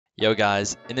Yo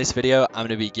guys, in this video I'm going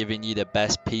to be giving you the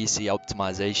best PC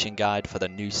optimization guide for the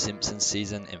new Simpsons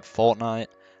season in Fortnite.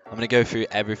 I'm going to go through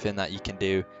everything that you can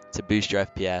do to boost your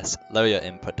FPS, lower your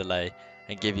input delay,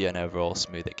 and give you an overall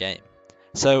smoother game.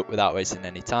 So without wasting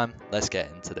any time, let's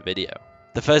get into the video.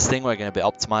 The first thing we're going to be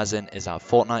optimizing is our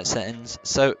Fortnite settings.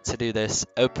 So to do this,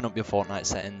 open up your Fortnite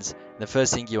settings. The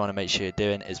first thing you want to make sure you're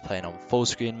doing is playing on full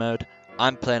screen mode.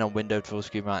 I'm playing on windowed full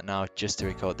screen right now just to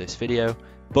record this video,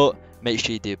 but make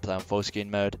sure you do play on full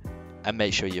screen mode and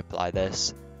make sure you apply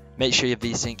this. Make sure your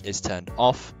VSync is turned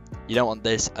off. You don't want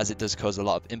this as it does cause a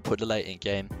lot of input delay in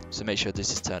game, so make sure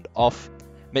this is turned off.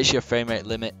 Make sure your frame rate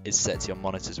limit is set to your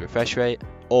monitor's refresh rate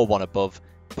or one above.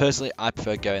 Personally, I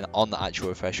prefer going on the actual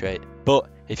refresh rate, but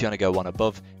if you want to go one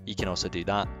above, you can also do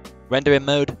that. Rendering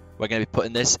mode, we're going to be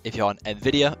putting this, if you're on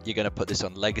Nvidia, you're going to put this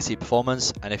on legacy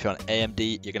performance, and if you're on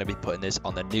AMD, you're going to be putting this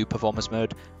on the new performance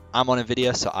mode. I'm on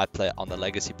Nvidia, so I play it on the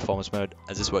legacy performance mode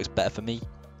as this works better for me,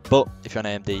 but if you're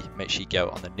on AMD, make sure you go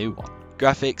on the new one.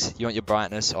 Graphics, you want your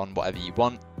brightness on whatever you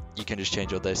want. You can just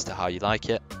change all this to how you like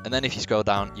it, and then if you scroll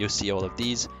down, you'll see all of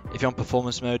these. If you're on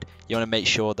performance mode, you want to make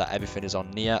sure that everything is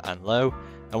on near and low,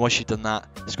 and once you've done that,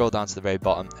 scroll down to the very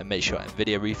bottom and make sure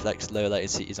Nvidia Reflex low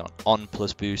latency is on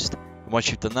plus boost. And once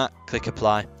you've done that, click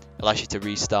apply. It allows you to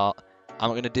restart. I'm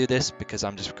not going to do this because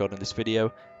I'm just recording this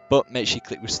video, but make sure you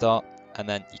click restart and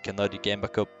then you can load your game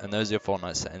back up, and those are your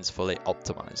Fortnite settings fully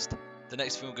optimized. The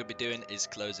next thing we're going to be doing is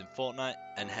closing Fortnite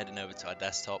and heading over to our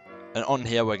desktop, and on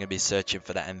here we're going to be searching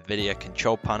for the Nvidia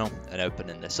control panel and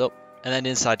opening this up. And then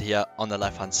inside here on the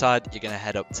left hand side, you're going to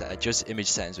head up to adjust image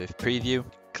settings with preview.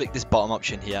 Click this bottom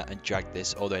option here and drag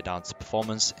this all the way down to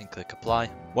performance and click apply.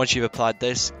 Once you've applied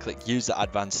this, click use the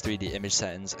advanced 3D image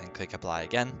settings and click apply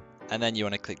again. And then you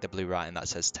want to click the blue writing that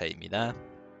says take me there.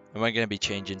 And we're going to be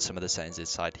changing some of the settings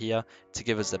inside here to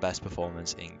give us the best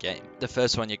performance in game. The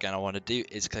first one you're going to want to do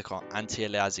is click on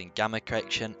anti-aliasing gamma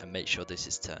correction and make sure this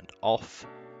is turned off.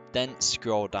 Then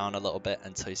scroll down a little bit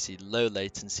until you see low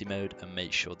latency mode and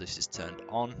make sure this is turned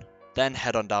on. Then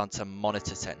head on down to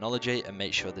monitor technology and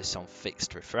make sure this is on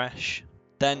fixed refresh.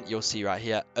 Then you'll see right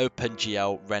here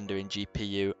OpenGL rendering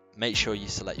GPU. Make sure you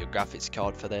select your graphics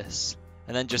card for this.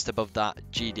 And then just above that,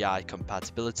 GDI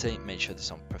compatibility, make sure this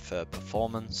is on preferred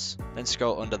performance. Then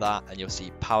scroll under that and you'll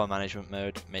see power management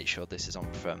mode, make sure this is on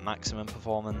preferred maximum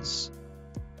performance.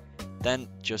 Then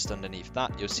just underneath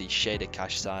that, you'll see shader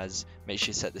cache size, make sure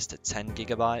you set this to 10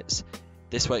 gigabytes.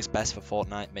 This works best for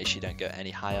Fortnite, make sure you don't go any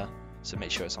higher, so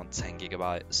make sure it's on 10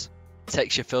 gigabytes.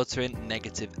 Texture filtering,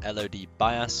 negative LOD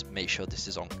bias, make sure this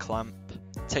is on clamp.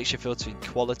 Texture filtering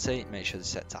quality, make sure this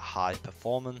is set to high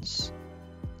performance.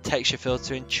 Texture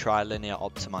filtering, trilinear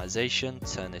optimization,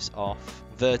 turn this off.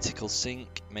 Vertical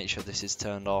sync, make sure this is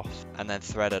turned off. And then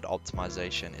threaded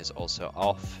optimization is also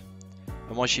off.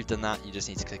 And once you've done that, you just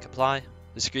need to click apply.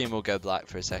 The screen will go black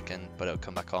for a second, but it'll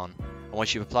come back on. And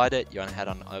once you've applied it, you want to head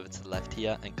on over to the left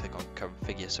here and click on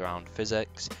configure surround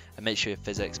physics. And make sure your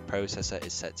physics processor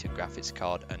is set to your graphics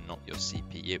card and not your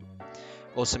CPU.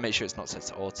 Also make sure it's not set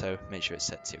to auto, make sure it's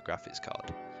set to your graphics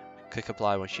card. Click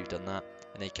apply once you've done that,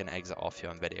 and then you can exit off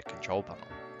your Nvidia control panel.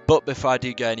 But before I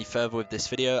do go any further with this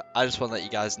video, I just want to let you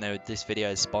guys know this video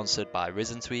is sponsored by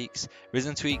Risen Tweaks.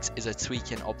 Risen Tweaks is a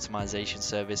tweaking optimization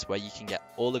service where you can get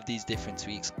all of these different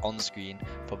tweaks on screen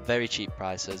for very cheap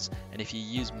prices, and if you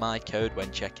use my code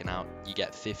when checking out, you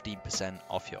get 15%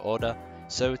 off your order,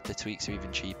 so the tweaks are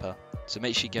even cheaper. So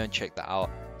make sure you go and check that out.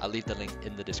 I'll leave the link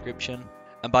in the description.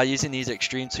 And by using these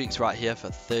extreme tweaks right here for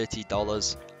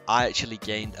 $30, I actually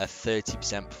gained a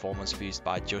 30% performance boost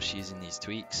by just using these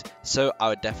tweaks, so I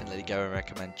would definitely go and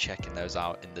recommend checking those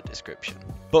out in the description.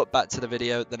 But back to the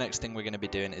video, the next thing we're going to be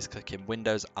doing is clicking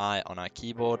Windows I on our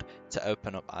keyboard to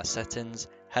open up our settings,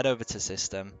 head over to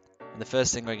system, and the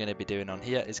first thing we're going to be doing on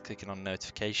here is clicking on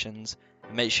notifications,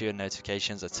 and make sure your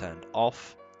notifications are turned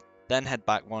off. Then head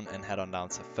back one and head on down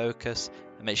to focus,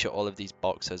 and make sure all of these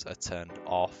boxes are turned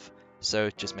off,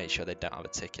 so just make sure they don't have a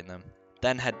tick in them.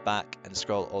 Then head back and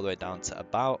scroll all the way down to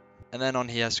about, and then on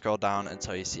here scroll down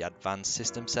until you see advanced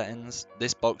system settings.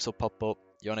 This box will pop up,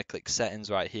 you want to click settings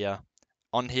right here.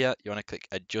 On here you want to click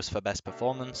adjust for best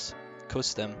performance,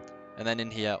 custom, and then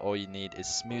in here all you need is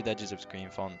smooth edges of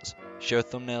screen fonts, show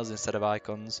thumbnails instead of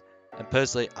icons, and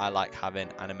personally I like having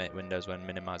animate windows when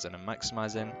minimizing and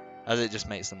maximizing, as it just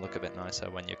makes them look a bit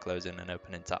nicer when you're closing and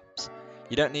opening tabs.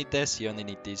 You don't need this, you only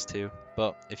need these two,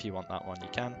 but if you want that one you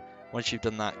can. Once you've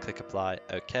done that, click apply,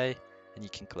 OK, and you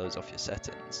can close off your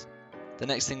settings. The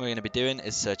next thing we're going to be doing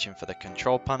is searching for the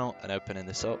control panel and opening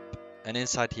this up. And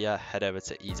inside here, head over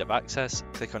to ease of access,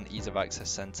 click on ease of access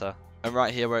center. And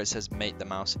right here where it says make the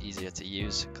mouse easier to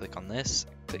use, click on this,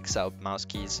 click set up mouse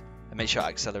keys, and make sure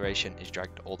acceleration is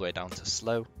dragged all the way down to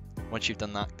slow. Once you've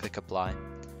done that, click apply.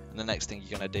 And the next thing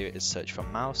you're going to do is search for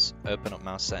mouse, open up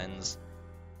mouse settings.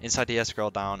 Inside here, scroll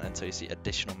down until you see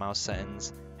additional mouse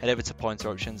settings. Head over to pointer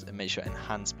options and make sure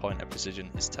enhanced pointer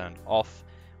precision is turned off.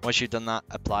 Once you've done that,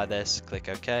 apply this, click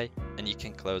OK, and you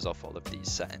can close off all of these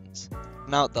settings.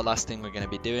 Now, the last thing we're going to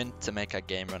be doing to make our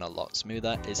game run a lot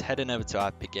smoother is heading over to our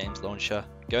Epic Games launcher,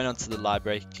 going onto the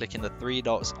library, clicking the 3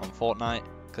 dots on Fortnite,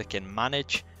 clicking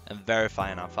manage, and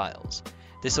verifying our files.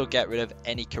 This will get rid of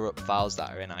any corrupt files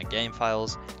that are in our game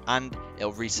files, and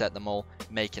it'll reset them all,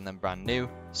 making them brand new,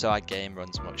 so our game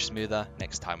runs much smoother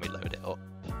next time we load it up.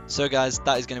 So guys,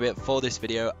 that is going to be it for this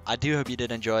video. I do hope you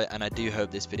did enjoy, and I do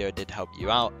hope this video did help you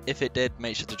out. If it did,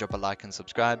 make sure to drop a like and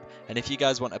subscribe. And if you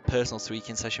guys want a personal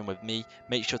tweaking session with me,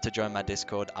 make sure to join my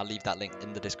Discord. I'll leave that link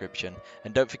in the description.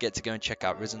 And don't forget to go and check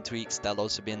out Risen Tweaks, they'll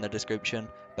also be in the description.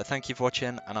 But thank you for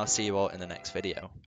watching, and I'll see you all in the next video.